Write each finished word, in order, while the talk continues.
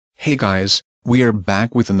Hey guys, we are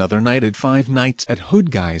back with another night at Five Nights at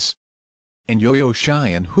Hood Guys. And Yo-Yo Shy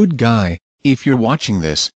and Hood Guy, if you're watching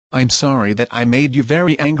this, I'm sorry that I made you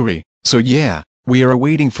very angry, so yeah, we are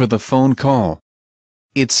waiting for the phone call.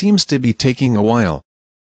 It seems to be taking a while.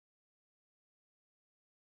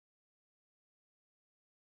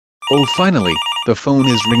 Oh, finally, the phone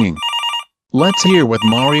is ringing. Let's hear what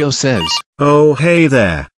Mario says. Oh, hey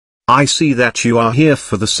there. I see that you are here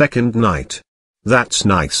for the second night. That's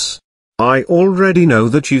nice. I already know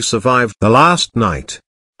that you survived the last night.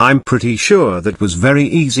 I'm pretty sure that was very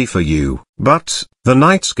easy for you, but the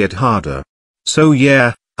nights get harder. So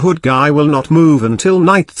yeah, Hood Guy will not move until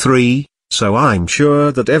night 3, so I'm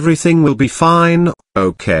sure that everything will be fine,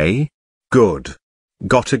 okay? Good.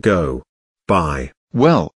 Gotta go. Bye.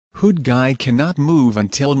 Well, Hood Guy cannot move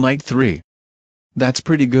until night 3. That's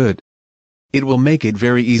pretty good. It will make it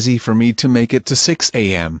very easy for me to make it to 6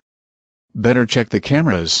 a.m. Better check the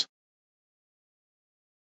cameras.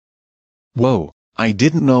 Whoa, I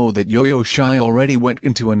didn't know that Yo-Yo Shy already went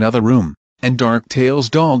into another room, and Darktail's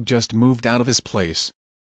dog just moved out of his place.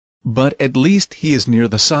 But at least he is near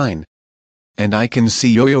the sign. And I can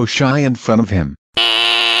see Yo-Yo Shy in front of him.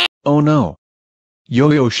 Oh no.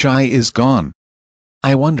 Yo-Yo Shy is gone.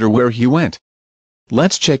 I wonder where he went.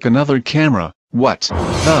 Let's check another camera. What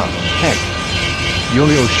the heck?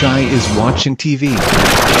 Yo-Yo Shy is watching TV.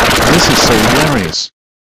 This is so hilarious.